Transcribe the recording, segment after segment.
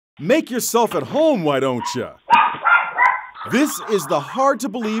Make yourself at home, why don't you? This is the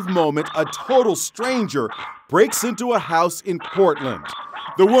hard-to-believe moment a total stranger breaks into a house in Portland.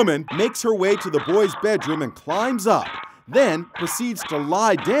 The woman makes her way to the boy's bedroom and climbs up, then proceeds to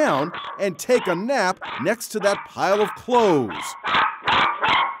lie down and take a nap next to that pile of clothes.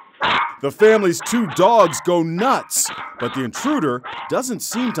 The family's 2 dogs go nuts, but the intruder doesn't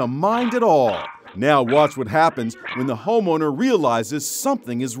seem to mind at all. Now watch what happens when the homeowner realizes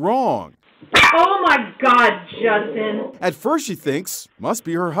something is wrong. Oh my God, Justin. At first she thinks, must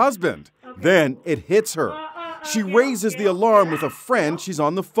be her husband. Then it hits her. She raises the alarm with a friend she's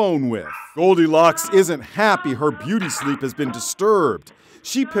on the phone with. Goldilocks isn't happy her beauty sleep has been disturbed.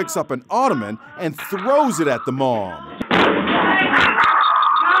 She picks up an ottoman and throws it at the mom.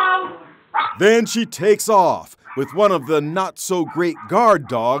 Then she takes off with one of the not-so-great guard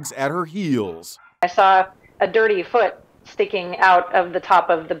dogs at her heels. I saw a dirty foot sticking out of the top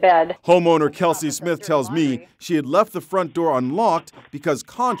of the bed. Homeowner Kelsey Smith tells me she had left the front door unlocked because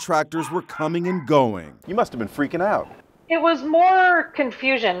contractors were coming and going. You must have been freaking out. It was more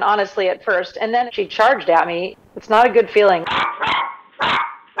confusion, honestly, at first, and then she charged at me. It's not a good feeling.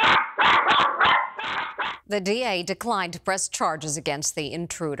 The DA declined to press charges against the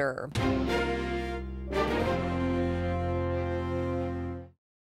intruder.